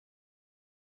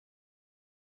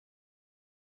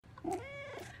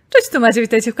Cześć, tu Macie,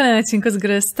 witajcie w kolejnym odcinku z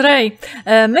gry Stray.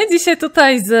 My dzisiaj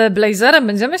tutaj z Blazerem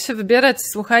będziemy się wybierać,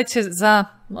 słuchajcie, za,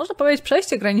 można powiedzieć,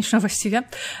 przejście graniczne właściwie.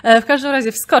 W każdym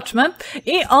razie wskoczmy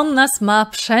i on nas ma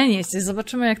przenieść.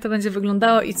 Zobaczymy, jak to będzie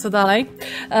wyglądało i co dalej.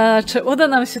 Czy uda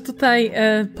nam się tutaj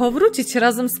powrócić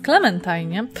razem z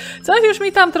Clementiine. Coś już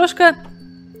mi tam troszkę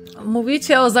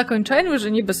mówicie o zakończeniu,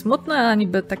 że niby smutne, a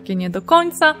niby takie nie do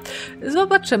końca.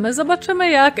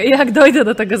 Zobaczymy jak dojdę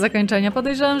do tego zakończenia.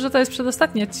 Podejrzewam, że to jest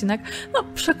przedostatni odcinek. No,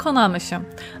 przekonamy się.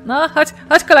 No,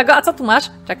 chodź kolego, a co tu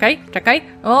masz? Czekaj.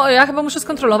 O, ja chyba muszę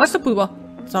skontrolować to pudło.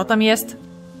 Co tam jest?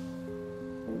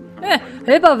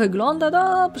 Chyba wygląda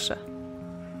dobrze.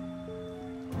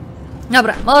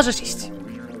 Dobra, możesz iść.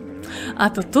 A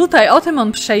to tutaj, o tym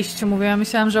on przejściu mówię. Ja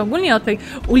myślałam, że ogólnie o tej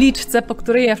uliczce, po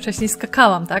której ja wcześniej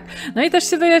skakałam, tak? No i też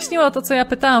się wyjaśniło to, co ja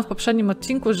pytałam w poprzednim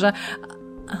odcinku, że...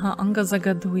 Aha, on go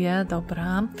zagaduje,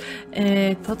 dobra.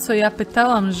 To, co ja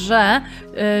pytałam, że...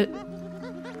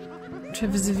 Czy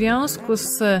w związku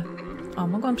z... O,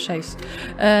 mogłam przejść.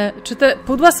 Czy te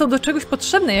pudła są do czegoś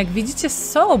potrzebne? Jak widzicie,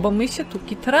 są, bo my się tu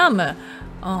kitramy.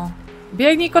 O,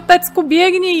 biegnij, kotecku,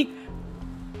 biegnij!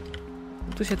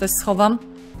 Tu się też schowam.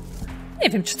 Nie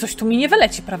wiem, czy coś tu mi nie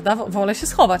wyleci, prawda? Wolę się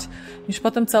schować, niż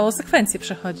potem całą sekwencję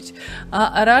przechodzić.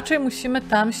 A raczej musimy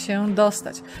tam się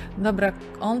dostać. Dobra,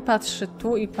 on patrzy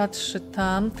tu i patrzy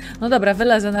tam. No dobra,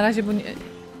 wylezę na razie, bo nie...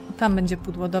 Tam będzie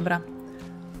pudło, dobra.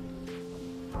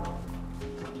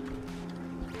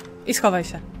 I schowaj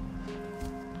się.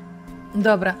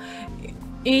 Dobra.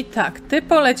 I tak, ty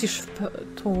polecisz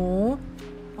tu.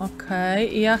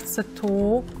 Okej, i ja chcę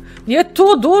tu. Nie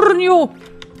tu, durniu!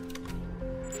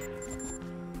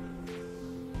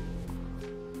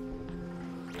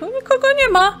 Tu nikogo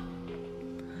nie ma.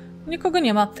 Nikogo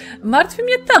nie ma. Martwi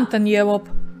mnie tamten jełop.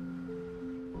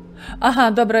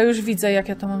 Aha, dobra, już widzę, jak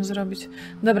ja to mam zrobić.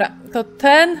 Dobra, to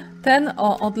ten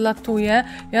odlatuje.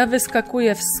 Ja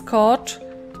wyskakuję w skocz.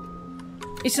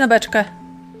 Idź na beczkę.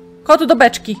 Kotu do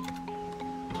beczki.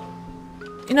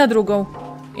 I na drugą.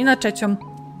 I na trzecią.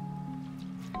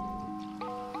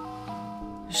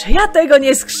 Że ja tego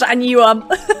nie skrzaniłam.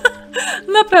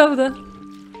 Naprawdę.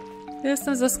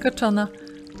 Jestem zaskoczona.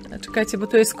 Czekajcie, bo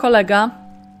tu jest kolega.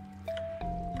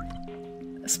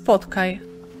 Spotkaj.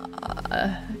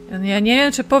 Ja nie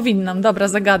wiem, czy powinnam. Dobra,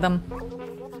 zagadam.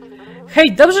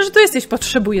 Hej, dobrze, że tu jesteś.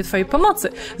 Potrzebuję twojej pomocy.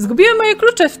 Zgubiłem moje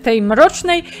klucze w tej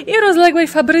mrocznej i rozległej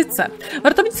fabryce.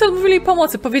 Wartownicy odmówili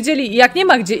pomocy. Powiedzieli, jak nie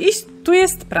ma gdzie iść, tu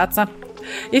jest praca.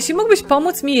 Jeśli mógłbyś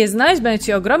pomóc mi je znaleźć, będę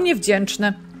ci ogromnie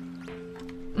wdzięczny.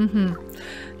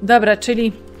 Dobra,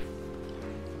 czyli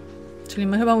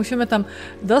my chyba musimy tam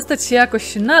dostać się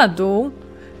jakoś na dół.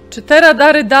 Czy te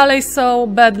radary dalej są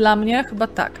B dla mnie? Chyba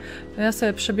tak. To ja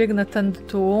sobie przebiegnę ten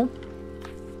tu.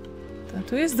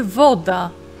 Tu jest woda.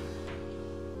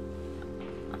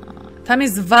 Tam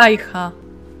jest wajcha.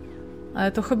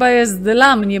 Ale to chyba jest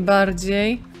dla mnie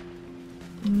bardziej.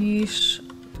 Niż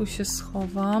tu się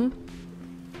schowam.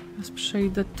 Teraz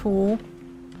przejdę tu.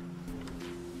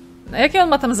 A jaki on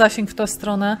ma tam zasięg w tę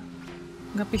stronę?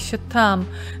 Gapi się tam.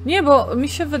 Nie, bo mi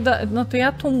się wydaje... No to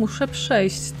ja tu muszę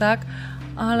przejść, tak?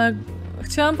 Ale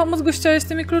chciałam pomóc gościowi z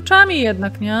tymi kluczami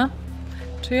jednak, nie?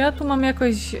 Czy ja tu mam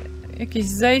jakieś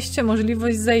zejście,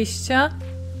 możliwość zejścia?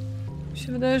 Mi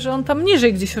się wydaje, że on tam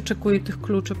niżej gdzieś oczekuje tych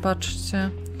kluczy, patrzcie.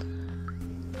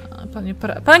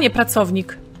 Panie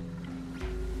pracownik.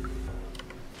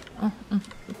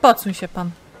 Podsuń się pan.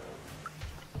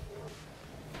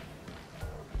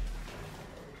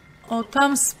 O,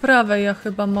 tam z prawej ja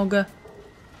chyba mogę.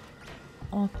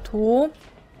 O, tu.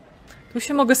 Tu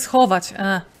się mogę schować.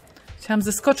 Chciałam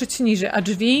zeskoczyć niżej. A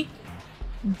drzwi?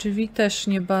 Drzwi też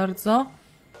nie bardzo.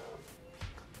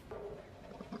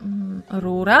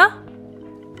 Rura?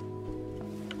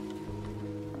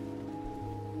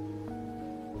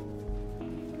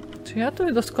 Czy ja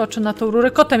tu doskoczę na tą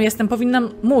rurę? Kotem jestem, powinnam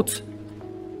móc.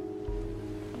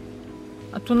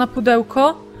 A tu na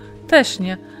pudełko? Też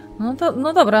nie.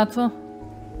 No dobra, to...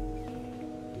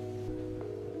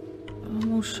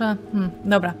 Muszę...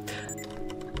 dobra.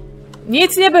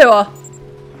 Nic nie było!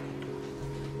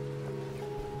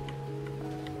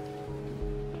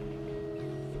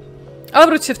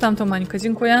 Obróć się w tamtą mańkę,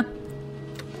 dziękuję.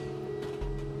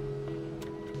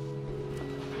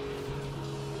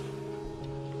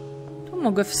 Tu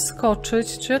mogę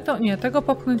wskoczyć. Czy ja to... Nie, tego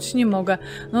popchnąć nie mogę.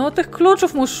 No tych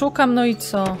kluczów mu szukam, no i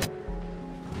co?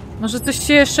 Może coś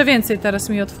się jeszcze więcej teraz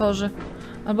mi otworzy.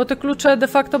 Albo te klucze de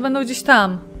facto będą gdzieś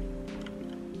tam.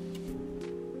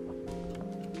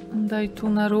 Daj tu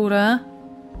na rurę.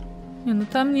 Nie, no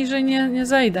tam niżej nie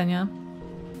zejdę, nie?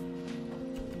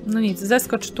 No nic,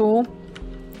 zeskocz tu.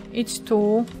 Idź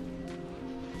tu.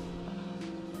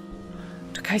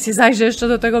 Czekajcie, zajrzę jeszcze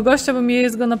do tego gościa, bo mi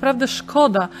jest go naprawdę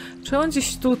szkoda. Czy on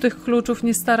gdzieś tu tych kluczów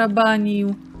nie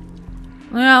starabanił?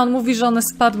 No ja, on mówi, że one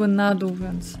spadły na dół,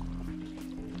 więc...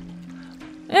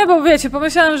 Nie, bo wiecie,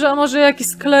 pomyślałem, że może jakiś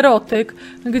sklerotyk,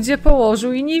 gdzie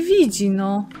położył i nie widzi,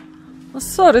 no. No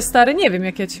sorry, stary, nie wiem,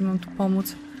 jak ja ci mam tu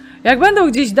pomóc. Jak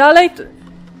będą gdzieś dalej,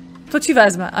 to ci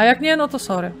wezmę, a jak nie, no to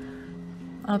sorry.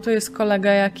 A tu jest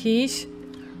kolega jakiś.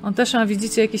 On też ma,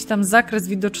 widzicie, jakiś tam zakres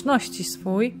widoczności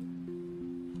swój.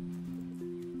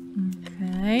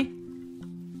 Okej.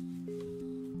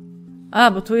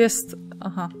 A, bo tu jest...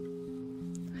 Aha.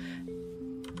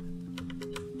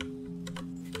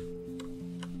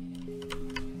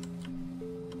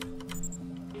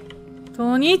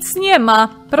 Tu nic nie ma.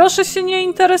 Proszę się nie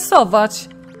interesować.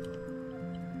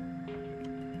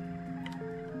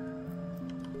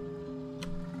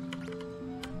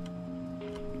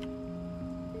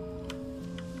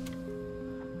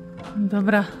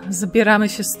 Dobra, zabieramy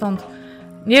się stąd.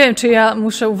 Nie wiem, czy ja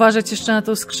muszę uważać jeszcze na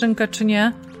tą skrzynkę, czy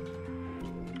nie.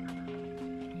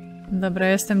 Dobra,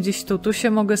 jestem gdzieś tu. Tu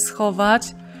się mogę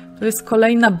schować. Tu jest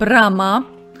kolejna brama.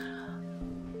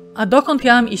 A dokąd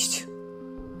ja mam iść?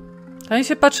 Tam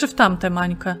się patrzy w tamtę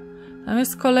mańkę. Tam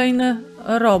jest kolejny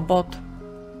robot.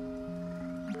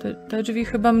 Te drzwi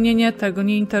chyba mnie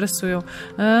nie interesują.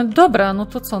 Dobra, no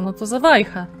to co? No to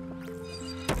zawajchę.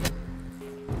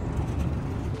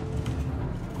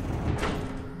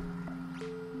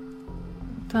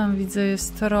 Tam widzę,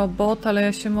 jest robot, ale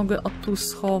ja się mogę tu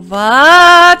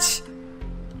schować.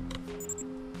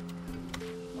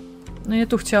 No nie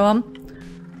tu chciałam.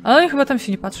 Ale oni chyba tam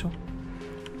się nie patrzą.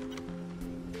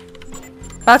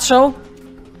 Patrzą.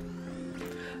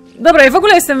 Dobra, i w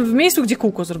ogóle jestem w miejscu, gdzie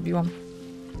kółko zrobiłam.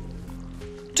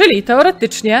 Czyli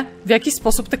teoretycznie w jakiś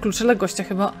sposób te klucze dla gościa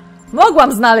chyba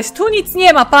mogłam znaleźć. Tu nic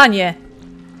nie ma, panie.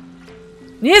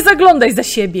 Nie zaglądaj za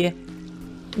siebie.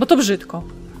 Bo to brzydko.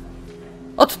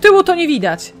 Od tyłu to nie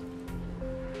widać.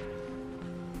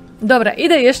 Dobra,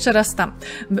 idę jeszcze raz tam.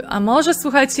 A może,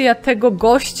 słuchajcie, ja tego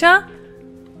gościa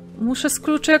muszę z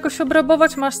kluczy jakoś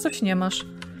obrabować? Masz coś? Nie masz.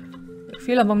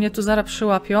 Chwila, bo mnie tu zaraz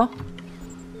przyłapio.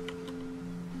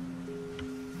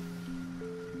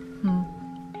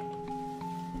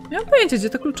 Nie mam pojęcia, gdzie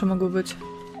te klucze mogą być.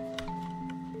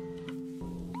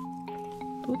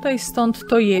 Tutaj, stąd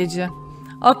to jedzie.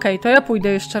 Okej, to ja pójdę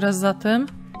jeszcze raz za tym.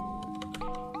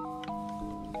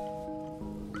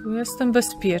 Tu jestem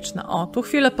bezpieczna. O, tu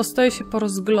chwilę postoję, się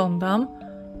porozglądam.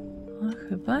 A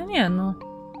chyba nie, no.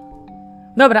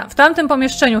 Dobra, w tamtym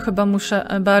pomieszczeniu chyba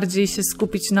muszę bardziej się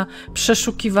skupić na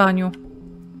przeszukiwaniu.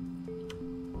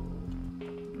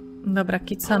 Dobra,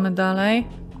 kicamy dalej.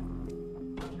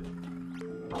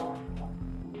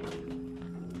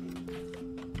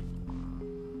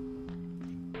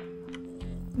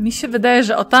 Mi się wydaje,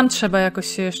 że o tam trzeba jakoś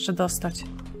się jeszcze dostać.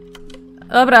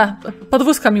 Dobra,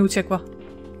 podwózka mi uciekła.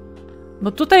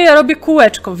 Bo tutaj ja robię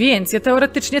kółeczko, więc ja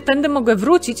teoretycznie tędy mogę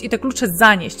wrócić i te klucze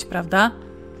zanieść, prawda?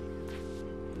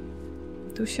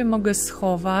 Tu się mogę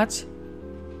schować.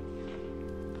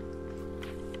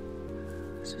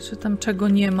 Czy tam czego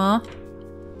nie ma?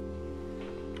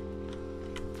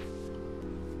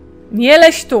 Nie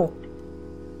leź tu!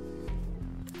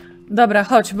 Dobra,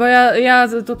 chodź, bo ja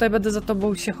tutaj będę za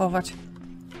tobą się chować.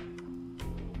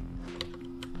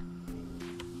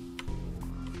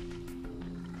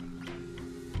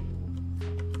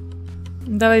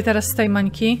 Dawaj teraz z tej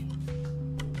mańki.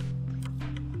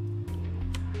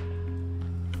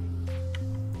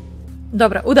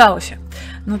 Dobra, udało się.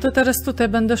 No to teraz tutaj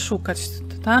będę szukać.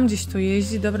 Tam gdzieś tu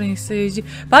jeździ. Dobra, niech sobie jeździ.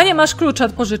 Panie, masz klucza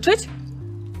pożyczyć?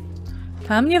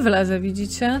 Tam nie wlezę,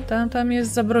 widzicie? Tam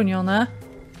jest zabronione.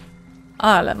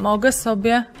 Ale mogę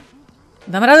sobie...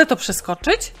 Dam radę to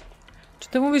przeskoczyć? Czy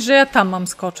ty mówisz, że ja tam mam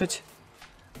skoczyć?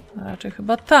 Raczej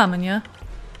chyba tam, nie?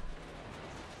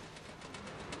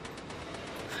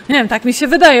 Nie wiem, tak mi się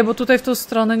wydaje, bo tutaj w tą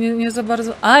stronę nie za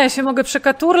bardzo... A, ja się mogę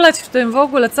przekaturlać w tym w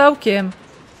ogóle całkiem.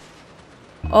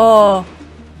 O!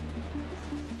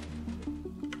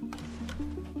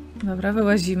 Dobra,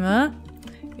 wyłazimy.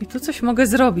 I tu coś mogę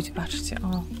zrobić, patrzcie,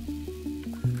 o.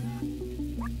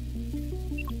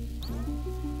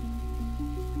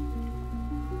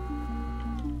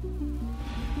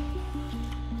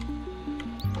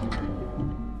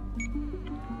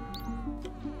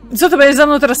 Co, to będziesz za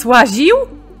mną teraz łaził?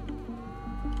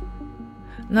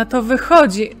 Na to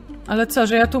wychodzi. Ale co,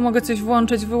 że ja tu mogę coś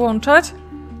włączyć, wyłączać?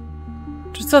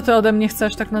 Czy co ty ode mnie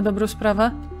chcesz, tak na dobrą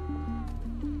sprawę?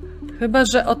 Chyba,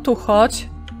 że o tu chodź.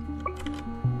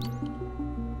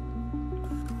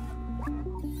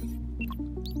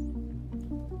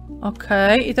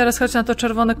 Okej, i teraz chodź na to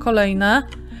czerwone kolejne.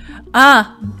 A!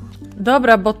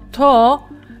 Dobra, bo to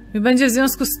I będzie w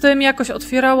związku z tym jakoś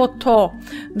otwierało to.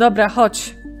 Dobra,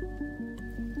 chodź.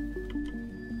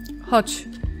 Chodź.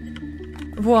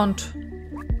 Włącz.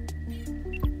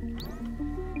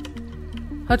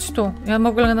 Chodź tu. Ja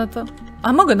mogę na to...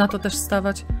 A, mogę na to też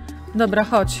stawać. Dobra,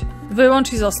 chodź.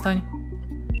 Wyłącz i zostań.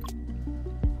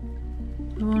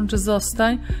 Wyłącz,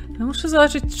 zostań. Ja muszę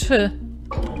zobaczyć, czy...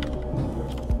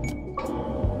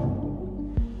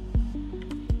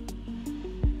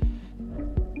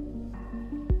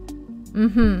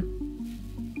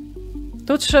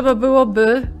 Tu trzeba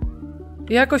byłoby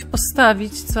jakoś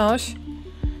postawić coś,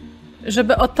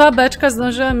 żeby o ta beczka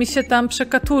zdążyła mi się tam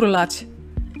przekaturlać.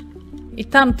 I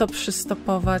tam to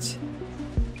przystopować.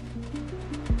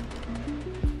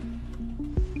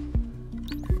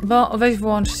 Bo weź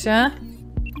włącz się.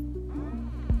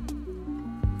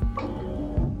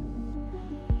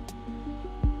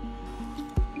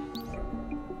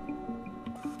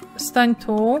 Stań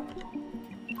tu.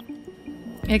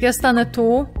 Jak ja stanę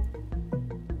tu...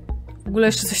 W ogóle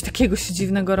jeszcze coś takiego się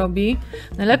dziwnego robi.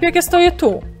 Najlepiej jak ja stoję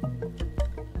tu.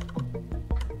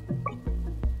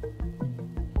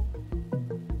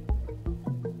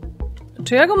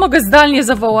 Czy ja go mogę zdalnie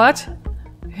zawołać?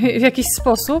 W jakiś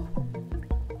sposób?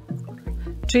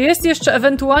 Czy jest jeszcze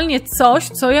ewentualnie coś,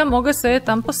 co ja mogę sobie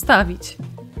tam postawić?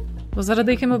 Poza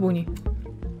radyjkiem obuni.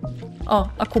 O,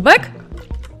 a kubek?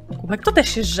 Kubek to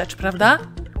też jest rzecz, prawda?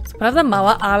 Co prawda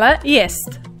mała, ale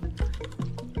jest.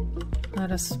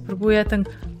 Teraz spróbuję ten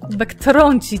kubek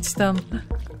trącić tam.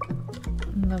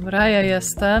 Dobra, ja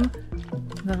jestem.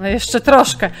 Dawaj jeszcze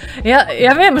troszkę.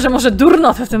 Ja wiem, że może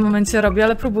durnotę w tym momencie robię,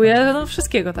 ale próbuję no,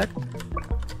 wszystkiego, tak?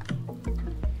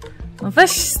 No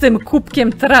weź z tym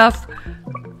kubkiem traf.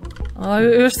 O,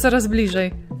 już coraz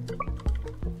bliżej.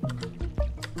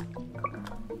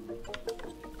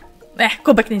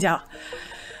 Kubek nie działa.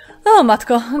 O,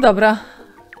 matko, dobra.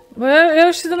 Bo ja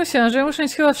już się domyślałam, że ja muszę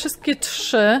mieć chyba wszystkie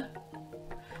 3.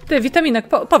 Ty, witaminek,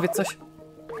 powiedz coś.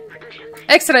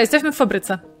 Ekstra, jesteśmy w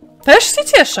fabryce. Też się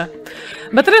cieszę.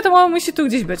 Bateria to musi tu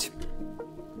gdzieś być.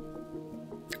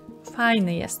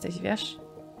 Fajny jesteś, wiesz?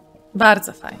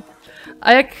 Bardzo fajny.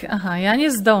 A jak... Aha, ja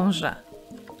nie zdążę.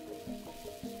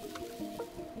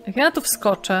 Jak ja tu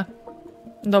wskoczę...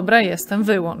 Dobra, jestem,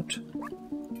 wyłącz.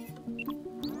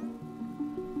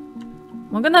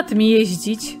 Mogę na tym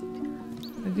jeździć.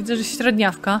 Widzę, że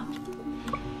średniawka.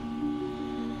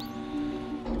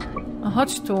 O,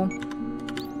 chodź tu.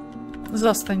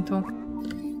 Zostań tu.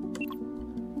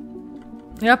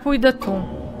 Ja pójdę tu.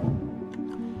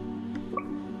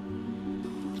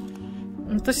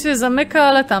 To się zamyka,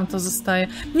 ale tam to zostaje.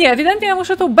 Nie, ewidentnie ja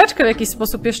muszę tą beczkę w jakiś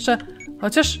sposób jeszcze...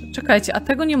 Chociaż, czekajcie, a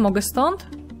tego nie mogę stąd?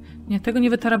 Nie, tego nie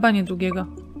wytarabanie drugiego.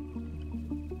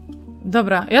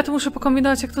 Dobra, ja tu muszę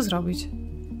pokombinować, jak to zrobić.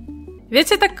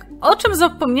 Wiecie, tak o czym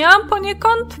zapomniałam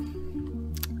poniekąd?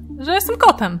 Że jestem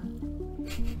kotem.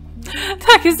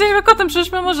 Tak, jesteśmy kotem,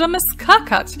 przecież my możemy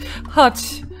skakać.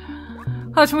 Chodź.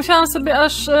 Chodź, musiałam sobie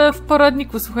aż w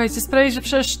poradniku, słuchajcie, sprawić, że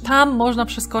przecież tam można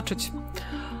przeskoczyć.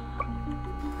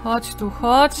 Chodź tu,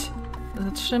 chodź.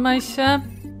 Zatrzymaj się.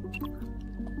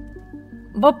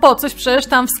 Bo po coś przecież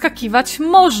tam wskakiwać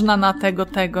można na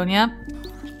tego, nie?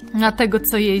 Na tego,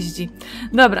 co jeździ.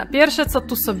 Dobra, pierwsze co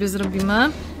tu sobie zrobimy.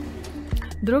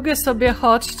 Drugie sobie,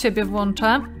 chodź, ciebie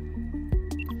włączę.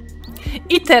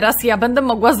 I teraz ja będę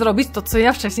mogła zrobić to, co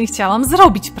ja wcześniej chciałam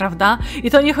zrobić, prawda?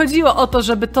 I to nie chodziło o to,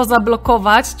 żeby to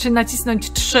zablokować, czy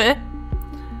nacisnąć 3.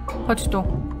 Chodź tu.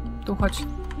 Tu chodź.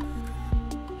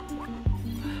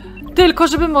 Tylko,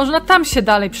 żeby można tam się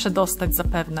dalej przedostać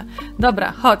zapewne.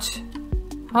 Dobra, chodź.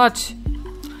 Chodź.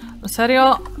 No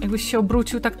serio? Jakbyś się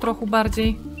obrócił tak trochę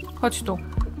bardziej. Chodź tu.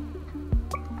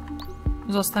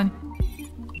 Zostań.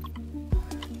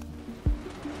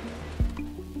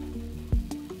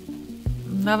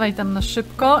 Dawaj tam na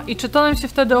szybko. I czy to nam się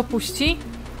wtedy opuści?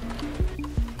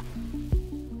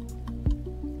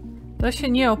 To się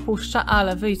nie opuszcza,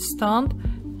 ale wyjdź stąd.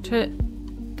 Czy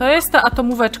to jest ta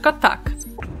atomóweczka? Tak.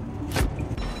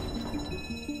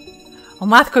 O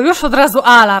matko, już od razu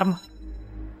alarm.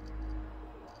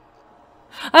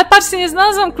 Ale patrzcie, nie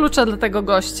znalazłam klucza dla tego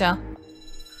gościa.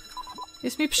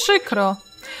 Jest mi przykro.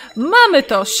 Mamy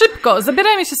to! Szybko!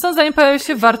 Zabierajmy się stąd, zanim pojawią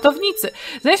się wartownicy.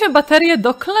 Znaleźliśmy baterię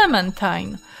do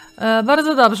Clementiine.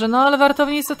 Bardzo dobrze, no ale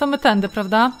wartownicy to my tędy,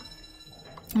 prawda?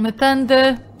 My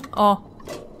tędy... O!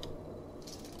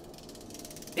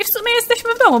 I w sumie jesteśmy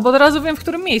w domu, bo od razu wiem, w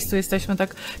którym miejscu jesteśmy,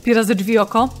 tak pi razy drzwi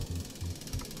oko.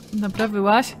 Dobra,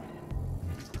 byłaś.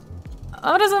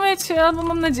 A rozumiecie, albo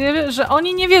mam nadzieję, że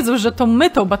oni nie wiedzą, że to my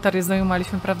tą baterię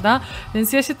znajomaliśmy, prawda?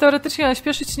 Więc ja się teoretycznie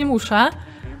śpieszyć nie muszę.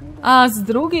 A z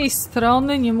drugiej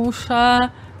strony nie muszę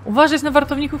uważać na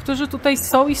wartowników, którzy tutaj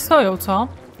są i stoją, co?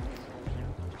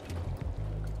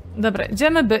 Dobra,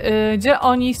 gdzie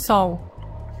oni są?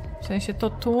 W sensie to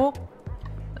tu.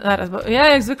 Zaraz, bo ja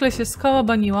jak zwykle się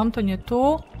skołabaniłam, to nie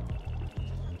tu.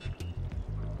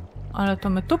 Ale to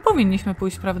my tu powinniśmy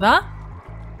pójść, prawda?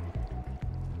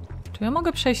 Czy ja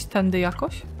mogę przejść tędy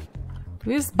jakoś? Tu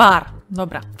jest bar.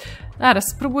 Dobra. Zaraz,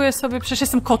 spróbuję sobie... Przecież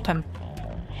jestem kotem.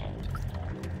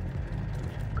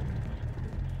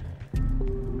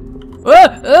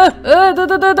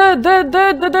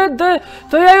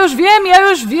 To ja już wiem!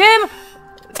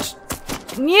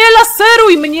 Nie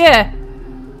laseruj mnie!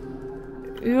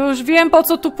 Już wiem, po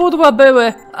co tu pudła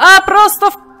były. A,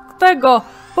 prosto w tego!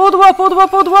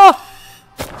 Pudło!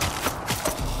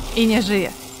 I nie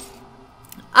żyje.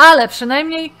 Ale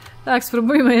przynajmniej... Tak,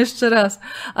 spróbujmy jeszcze raz.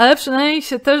 Ale przynajmniej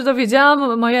się też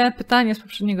dowiedziałam, moje pytanie z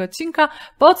poprzedniego odcinka,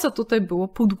 po co tutaj było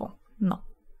pudło. No.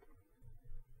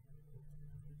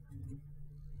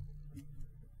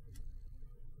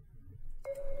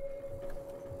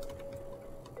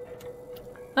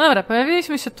 Dobra,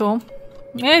 pojawiliśmy się tu.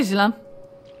 Nieźle.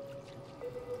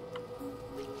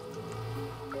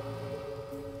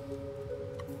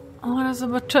 Teraz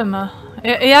zobaczymy.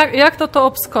 Jak to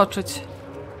obskoczyć?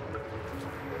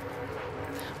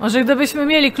 Może gdybyśmy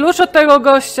mieli klucz od tego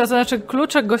gościa, to znaczy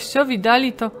kluczek gościowi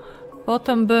dali, to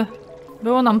potem by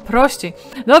było nam prościej.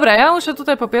 Dobra, ja muszę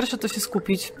tutaj po pierwsze to się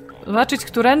skupić. Zobaczyć,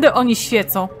 którędy oni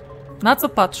świecą. Na co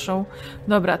patrzą.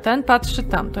 Dobra, ten patrzy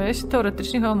tam. To ja się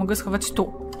teoretycznie chyba mogę schować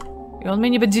tu. I on mnie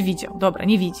nie będzie widział. Dobra,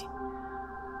 nie widzi.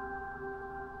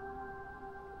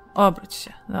 Obróć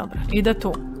się. Dobra, idę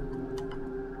tu.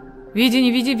 Widzi,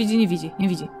 nie widzi, widzi, nie widzi. Nie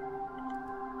widzi.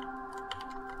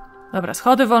 Dobra,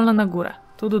 schody wolne na górę.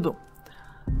 Tu.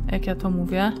 Jak ja to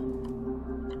mówię?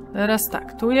 Teraz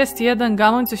tak. Tu jest jeden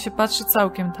gamoń, co się patrzy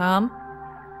całkiem tam.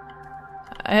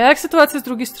 A jak sytuacja z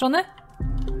drugiej strony?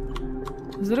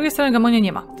 Z drugiej strony gamonia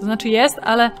nie ma. To znaczy jest,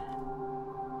 ale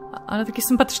taki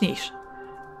sympatyczniejszy.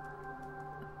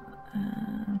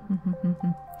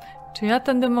 Czy ja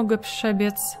tędy mogę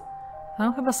przebiec?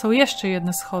 Tam chyba są jeszcze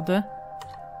jedne schody.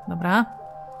 Dobra.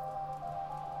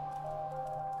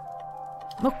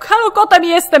 No halo, kotem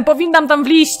jestem! Powinnam tam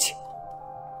wliść!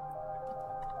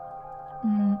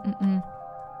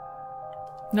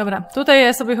 Dobra, tutaj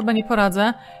ja sobie chyba nie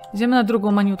poradzę. Idziemy na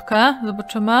drugą maniutkę.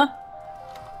 Zobaczymy.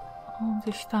 O,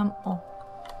 gdzieś tam, o.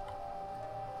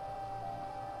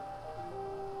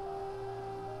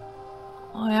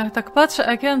 O, jak tak patrzę,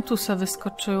 jak ja bym tu se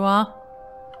wyskoczyła.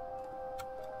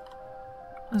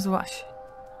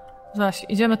 Złaś,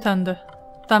 idziemy tędy.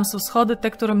 Tam są schody,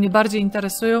 te, które mnie bardziej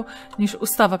interesują, niż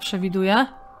ustawa przewiduje.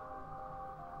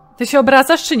 Ty się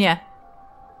obracasz, czy nie?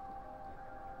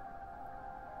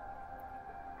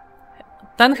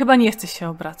 Ten chyba nie chce się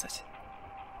obracać.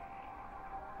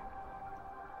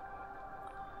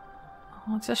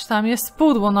 Chociaż tam jest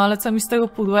pudło, no ale co mi z tego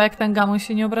pudła, jak ten gamoń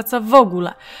się nie obraca w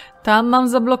ogóle. Tam mam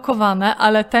zablokowane,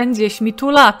 ale ten gdzieś mi tu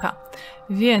lata.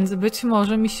 Więc być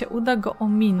może mi się uda go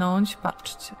ominąć.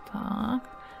 Patrzcie,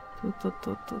 tak.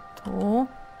 Tu.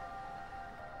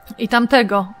 I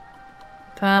tamtego.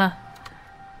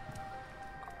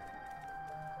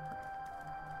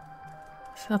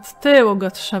 Od tyłu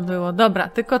go trzeba było. Dobra,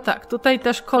 tylko tak. Tutaj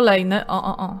też kolejny.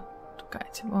 O.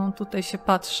 Czekajcie, bo on tutaj się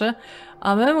patrzy.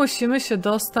 A my musimy się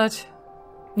dostać...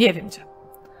 Nie wiem gdzie.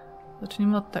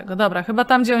 Zacznijmy od tego. Dobra, chyba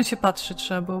tam, gdzie on się patrzy,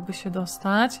 trzeba byłoby się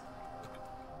dostać.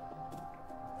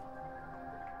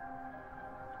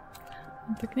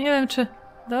 Tak nie wiem, czy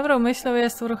dobrą myślą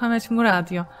jest uruchamiać mu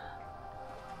radio.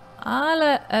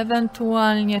 Ale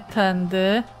ewentualnie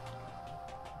tędy.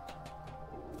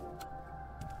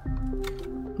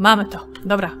 Mamy to.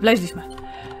 Dobra, wleźliśmy.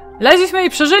 Wleźliśmy i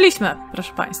przeżyliśmy,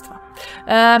 proszę państwa.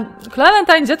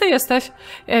 Clementiine, gdzie ty jesteś?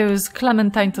 Z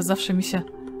Clementiine to zawsze mi się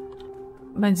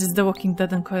będzie z The Walking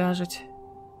Deadem kojarzyć.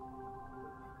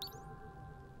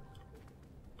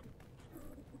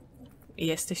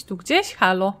 Jesteś tu gdzieś?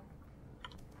 Halo?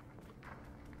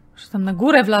 Że tam na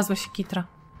górę wlazłeś, kitra.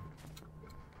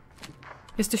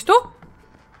 Jesteś tu?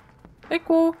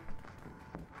 Hejku.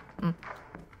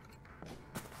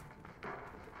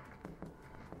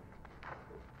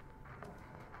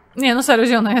 Nie, no serio,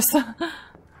 gdzie ona jest?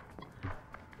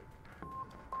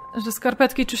 Że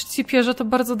skarpetki czyści pierze, to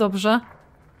bardzo dobrze.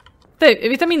 Ty,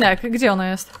 witaminek, gdzie ona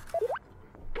jest?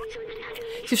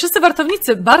 Ci wszyscy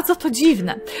wartownicy, bardzo to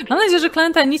dziwne. Mam nadzieję, że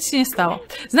Clementiine nic się nie stało.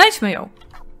 Znajdźmy ją.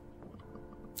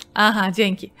 Aha,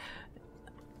 dzięki.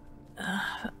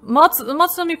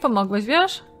 Mocno mi pomogłeś,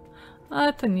 wiesz?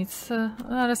 Ale to nic.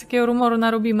 Zaraz jakiego rumoru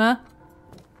narobimy.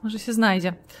 Może się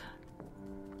znajdzie.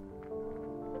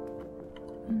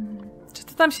 Czy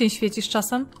ty tam się nie świecisz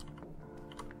czasem?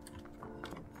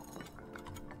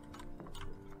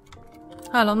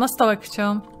 Halo, na stołek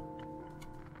chciałam.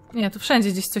 Nie, tu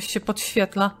wszędzie gdzieś coś się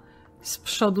podświetla. Z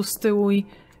przodu, z tyłu i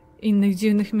innych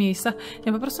dziwnych miejscach.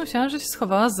 Ja po prostu myślałam, że się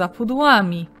schowała za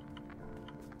pudłami.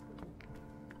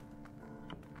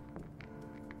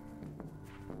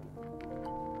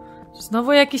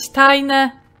 Znowu jakieś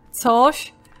tajne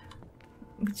coś,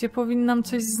 gdzie powinnam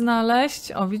coś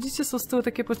znaleźć. O, widzicie, są z tyłu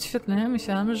takie podświetlenia.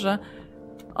 Myślałam, że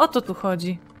o to tu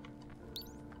chodzi.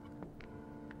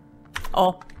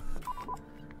 O!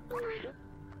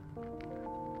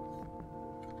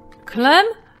 Clem?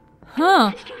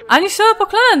 Ani ślada po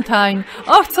Clementiine.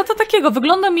 Och, co to takiego?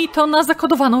 Wygląda mi to na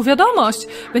zakodowaną wiadomość.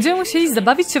 Będziemy musieli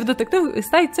zabawić się w detektywów i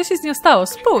stać, co się z nią stało.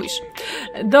 Spójrz.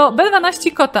 Do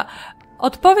B12 kota.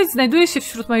 Odpowiedź znajduje się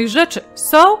wśród moich rzeczy.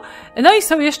 No i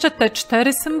są jeszcze te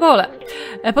 4 symbole.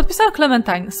 Podpisała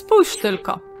Clementiine. Spójrz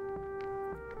tylko.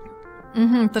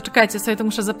 To czekajcie, sobie to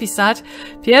muszę zapisać.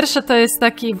 Pierwsze to jest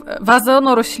taki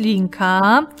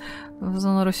wazonoroślinka.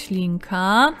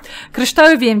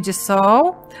 Kryształy wiem, gdzie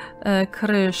są.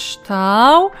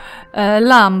 Kryształ.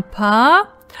 Lampa.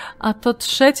 A to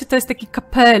trzecie to jest taki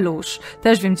kapelusz.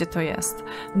 Też wiem, gdzie to jest.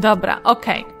 Dobra,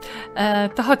 okej.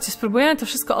 To chodźcie, spróbujemy to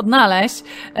wszystko odnaleźć.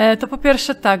 To po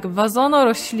pierwsze tak,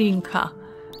 wazonoroślinka.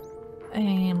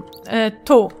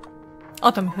 Tu.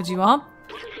 O to mi chodziło.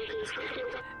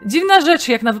 Dziwna rzecz,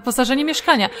 jak na wyposażenie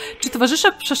mieszkania. Czy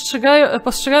towarzysze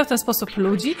postrzegają w ten sposób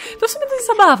ludzi? To w sumie to jest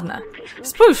zabawne.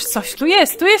 Spójrz, coś tu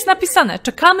jest napisane.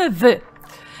 Czekamy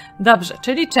Dobrze,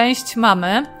 czyli część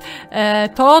mamy.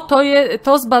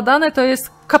 To zbadane to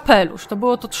jest kapelusz. To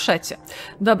było to trzecie.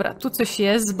 Dobra, tu coś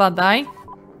jest, zbadaj.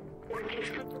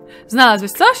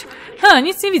 Znalazłeś coś?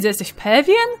 Nic nie widzę. Jesteś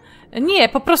pewien? Nie,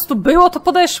 po prostu było, to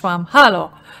podeszłam.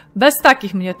 Halo. Bez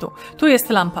takich mnie tu. Tu jest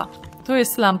lampa. Tu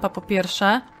jest lampa po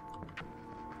pierwsze.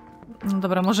 No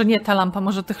dobra, może nie ta lampa,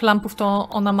 może tych lampów to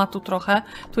ona ma tu trochę.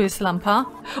 Tu jest lampa.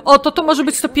 O, to może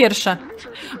być to pierwsze.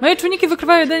 Moje czujniki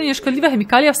wykrywają jedynie nieszkodliwe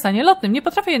chemikalia w stanie lotnym. Nie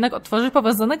potrafię jednak otworzyć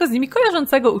powiązanego z nimi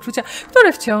kojarzącego uczucia,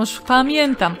 które wciąż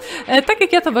pamiętam. Tak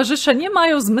jak ja, towarzysze nie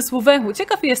mają zmysłu węchu.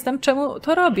 Ciekaw jestem, czemu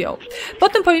to robią.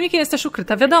 Pod tym pojemnikiem jest też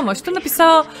ukryta wiadomość. Tu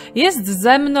napisało, jest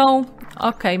ze mną...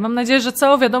 Okej, mam nadzieję, że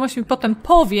całą wiadomość mi potem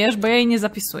powiesz, bo ja jej nie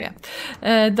zapisuję.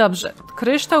 Dobrze,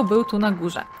 kryształ był tu na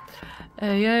górze.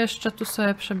 Ja jeszcze tu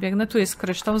sobie przebiegnę. Tu jest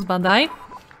kryształ, zbadaj.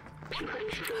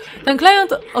 Ten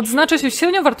klejnot odznacza się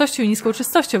średnią wartością i niską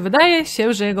czystością. Wydaje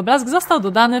się, że jego blask został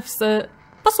dodany w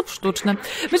sposób sztuczny.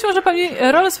 Być może pełni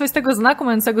rolę swoistego znaku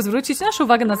mającego zwrócić naszą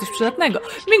uwagę na coś przydatnego.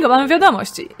 Bingo, mamy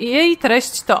wiadomość. Jej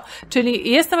treść to,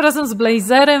 czyli jestem razem z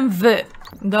Blazerem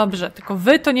Dobrze, tylko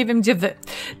to nie wiem, gdzie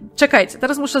Czekajcie,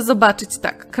 teraz muszę zobaczyć.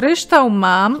 Tak, kryształ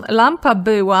mam, lampa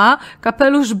była,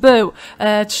 kapelusz był.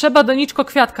 Trzeba doniczko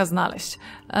kwiatka znaleźć.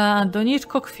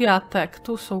 Doniczko kwiatek.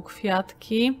 Tu są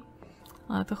kwiatki.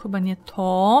 Ale to chyba nie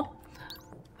to.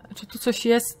 Czy tu coś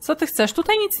jest? Co ty chcesz?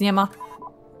 Tutaj nic nie ma.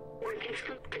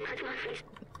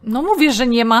 No mówię, że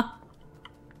nie ma.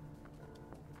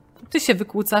 Ty się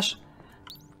wykłócasz.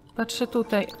 Patrzę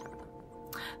tutaj.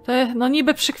 To jest, no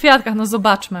niby przy kwiatkach, no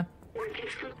zobaczmy.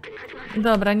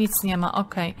 Dobra, nic nie ma,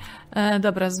 okej.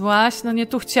 Dobra, złaś. No nie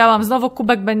tu chciałam. Znowu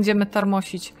kubek będziemy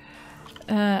tarmosić.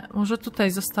 Może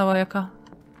tutaj została jaka...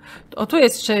 O, tu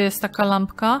jeszcze jest taka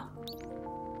lampka.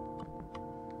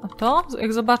 A to?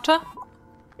 Jak zobaczę?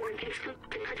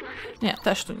 Nie,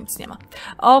 też tu nic nie ma.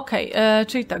 Okej,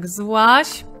 czyli tak,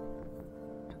 złaś.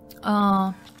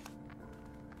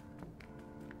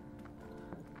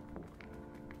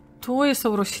 Tu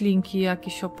są roślinki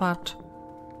jakieś, opatrz.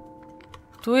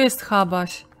 Tu jest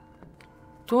habaś.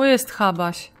 Tu jest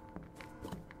habaś.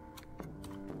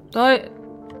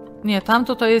 Nie,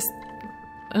 tamto to jest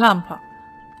lampa.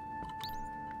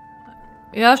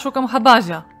 Ja szukam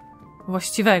habazia.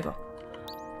 Właściwego.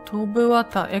 Tu była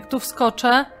ta. Jak tu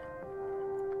wskoczę...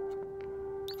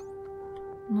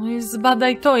 No i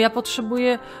zbadaj to. Ja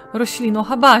potrzebuję roślinu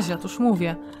habazia. Tuż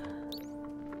mówię.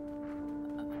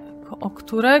 O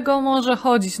którego może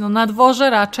chodzić? No na dworze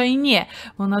raczej nie.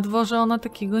 Bo na dworze ona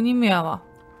takiego nie miała.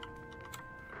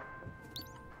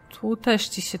 Tu też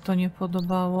ci się to nie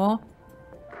podobało.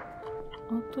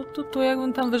 O, tu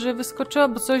jakbym tam wyżej wyskoczyła,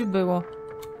 bo coś było.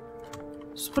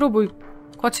 Spróbuj,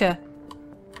 kocie.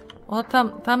 O,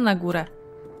 tam na górę.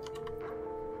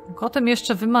 Kotem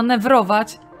jeszcze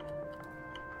wymanewrować.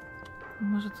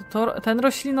 Może to ten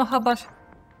roślinohabaś?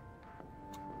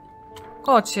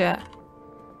 Kocie.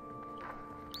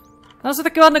 No są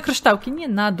takie ładne kryształki. Nie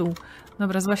na dół.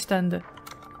 Dobra, złaź tędy.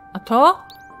 A to?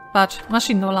 Patrz, masz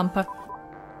inną lampę.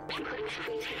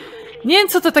 Nie wiem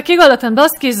co to takiego, ale ten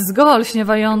blask jest zgoła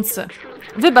olśniewający.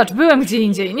 Wybacz, byłem gdzie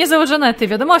indziej. Nie założono tej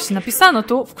wiadomości. Napisano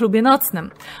tu w klubie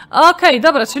nocnym. Okej,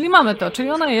 dobra, czyli mamy to.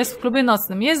 Czyli ona jest w klubie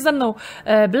nocnym. Jest ze mną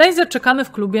Blazer, czekamy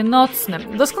w klubie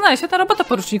nocnym. Doskonale się ta robota,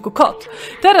 poruczniku Kot.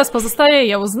 Teraz pozostaje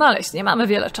ją znaleźć. Nie mamy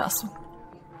wiele czasu.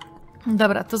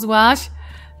 Dobra, to złaś.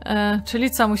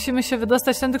 Czyli co? Musimy się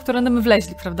wydostać tędy, którędy my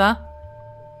wleźli, prawda?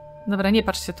 Dobra, nie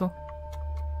patrzcie tu.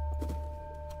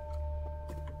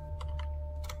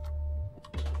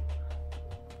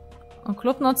 O,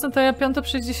 klub nocny to ja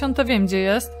 5:60 wiem, gdzie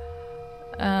jest.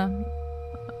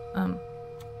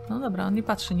 No dobra, on nie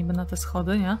patrzy niby na te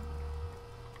schody, nie?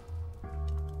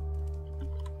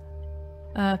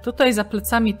 Tutaj za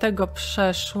plecami tego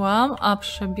przeszłam, a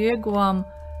przebiegłam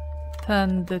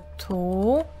tędy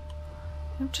tu.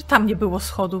 Nie wiem, czy tam nie było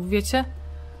schodów, wiecie?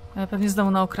 Ja pewnie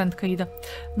znowu na okrętkę idę.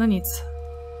 No nic.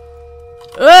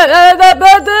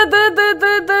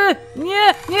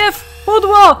 Nie, w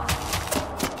pudło!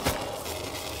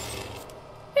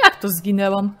 Jak to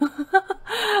zginęłam?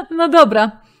 No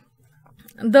dobra.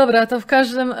 Dobra, to w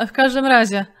każdym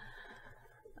razie.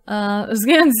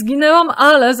 Zginęłam,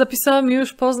 ale zapisałam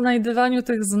już po znajdywaniu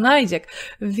tych znajdziek.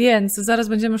 Więc zaraz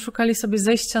będziemy szukali sobie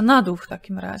zejścia na dół w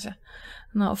takim razie.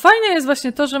 No, fajne jest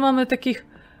właśnie to, że mamy takich...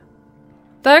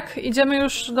 Tak? Idziemy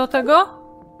już do tego?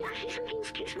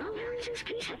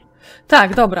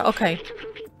 Tak, dobra, okej.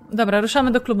 Dobra,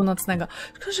 ruszamy do klubu nocnego.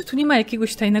 Szkoda, że tu nie ma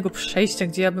jakiegoś tajnego przejścia,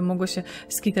 gdzie ja bym mogła się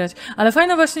skitrać. Ale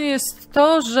fajne właśnie jest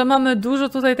to, że mamy dużo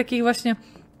tutaj takich właśnie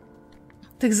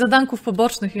tych zadanków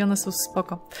pobocznych i one są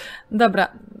spoko. Dobra,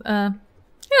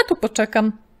 ja tu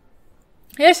poczekam.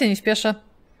 Ja się nie śpieszę.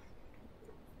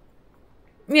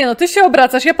 Nie no, ty się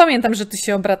obracasz. Ja pamiętam, że ty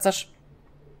się obracasz.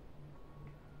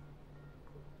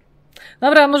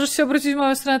 Dobra, możesz się obrócić w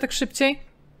moją stronę tak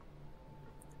szybciej?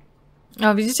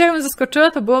 O, widzicie, jakbym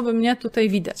zaskoczyła, to byłoby mnie tutaj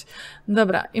widać.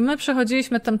 Dobra, i my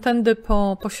przechodziliśmy tamtędy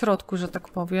po środku, że tak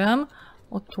powiem.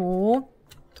 O,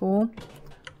 tu.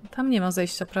 Tam nie ma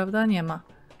zejścia, prawda? Nie ma.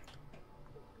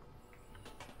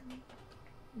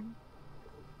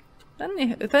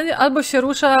 Ten albo się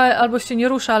rusza, albo się nie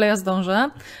rusza, ale ja zdążę.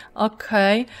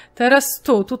 Okej. Teraz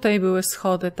tutaj były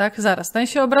schody, tak? Zaraz, ten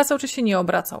się obracał, czy się nie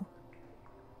obracał?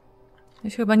 Ja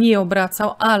się chyba nie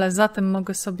obracał, ale zatem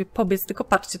mogę sobie pobiec. Tylko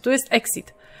patrzcie, tu jest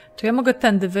exit. Czy ja mogę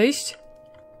tędy wyjść?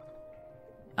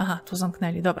 Aha, tu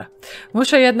zamknęli, dobra.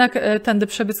 Muszę jednak tędy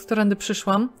przebiec, którędy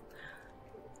przyszłam.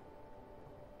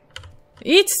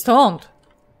 Idź stąd!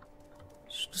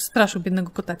 Straszył biednego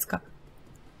kotecka.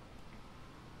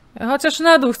 Ja chociaż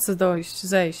na dół chcę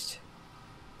zejść.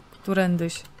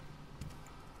 Którędyś.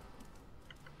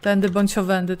 Tędy bądź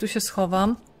owędy. Tu się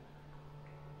schowam.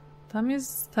 Tam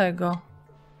jest tego.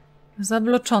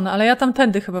 Zabloczone, ale ja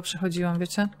tamtędy chyba przechodziłam,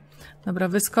 wiecie? Dobra,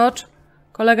 wyskocz.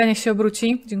 Kolega niech się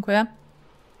obróci. Dziękuję.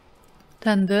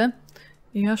 Tędy.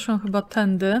 I ja szłam chyba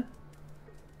tędy.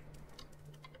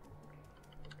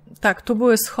 Tak, tu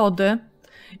były schody.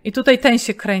 I tutaj ten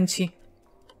się kręci.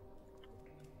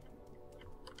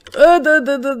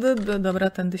 Dobra,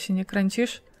 tędy się nie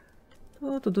kręcisz.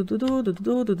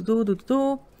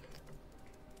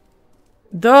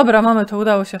 Dobra, mamy to,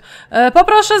 udało się.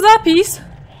 Poproszę zapis.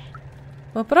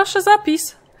 Poproszę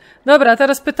zapis. Dobra,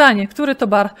 teraz pytanie. Który to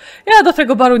bar? Ja do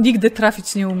tego baru nigdy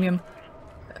trafić nie umiem.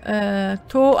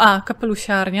 Tu,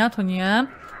 kapelusiarnia, to nie.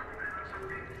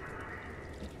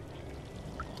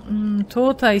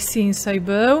 Tutaj Sinsei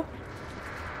był.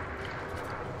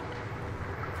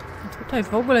 Tutaj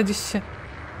w ogóle gdzieś się...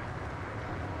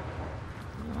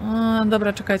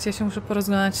 Dobra, czekajcie, ja się muszę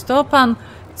porozglądać. To pan,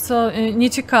 co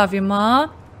nieciekawie ma.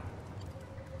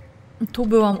 Tu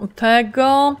byłam u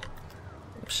tego.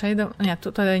 Przejdę... Nie,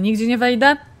 tutaj nigdzie nie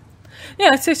wejdę.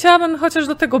 Nie, chciałabym chociaż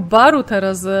do tego baru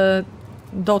teraz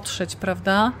dotrzeć,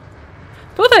 prawda?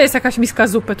 Tutaj jest jakaś miska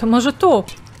zupy, to może tu.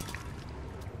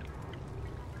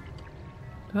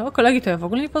 O, kolegi to ja w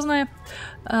ogóle nie poznaję.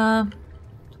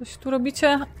 Coś tu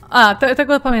robicie?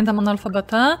 Tego pamiętam,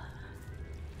 analfabetę.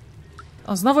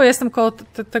 O, znowu jestem koło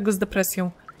tego z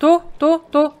depresją. Tu.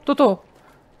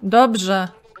 Dobrze.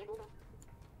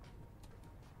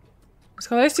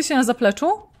 Schowaliście się na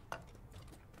zapleczu?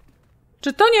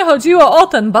 Czy to nie chodziło o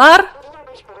ten bar?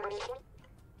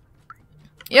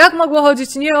 Jak mogło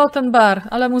chodzić nie o ten bar?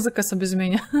 Ale muzykę sobie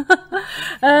zmienię.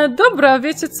 Dobra,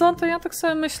 wiecie co? To ja tak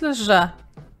sobie myślę, że...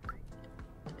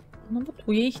 No bo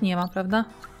tu ich nie ma, prawda?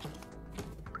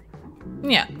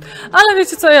 Nie. Ale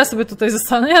wiecie co? Ja sobie tutaj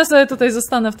zostanę. Ja sobie tutaj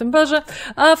zostanę w tym barze,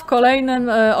 a w kolejnym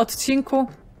odcinku...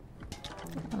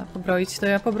 Ale pobroić to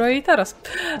ja pobroję i teraz.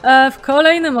 W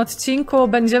kolejnym odcinku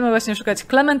będziemy właśnie szukać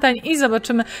Clementiine i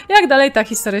zobaczymy, jak dalej ta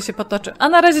historia się potoczy. A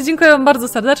na razie dziękuję wam bardzo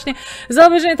serdecznie za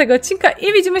obejrzenie tego odcinka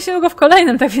i widzimy się niedługo w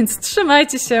kolejnym, tak więc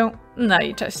trzymajcie się. No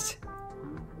i cześć.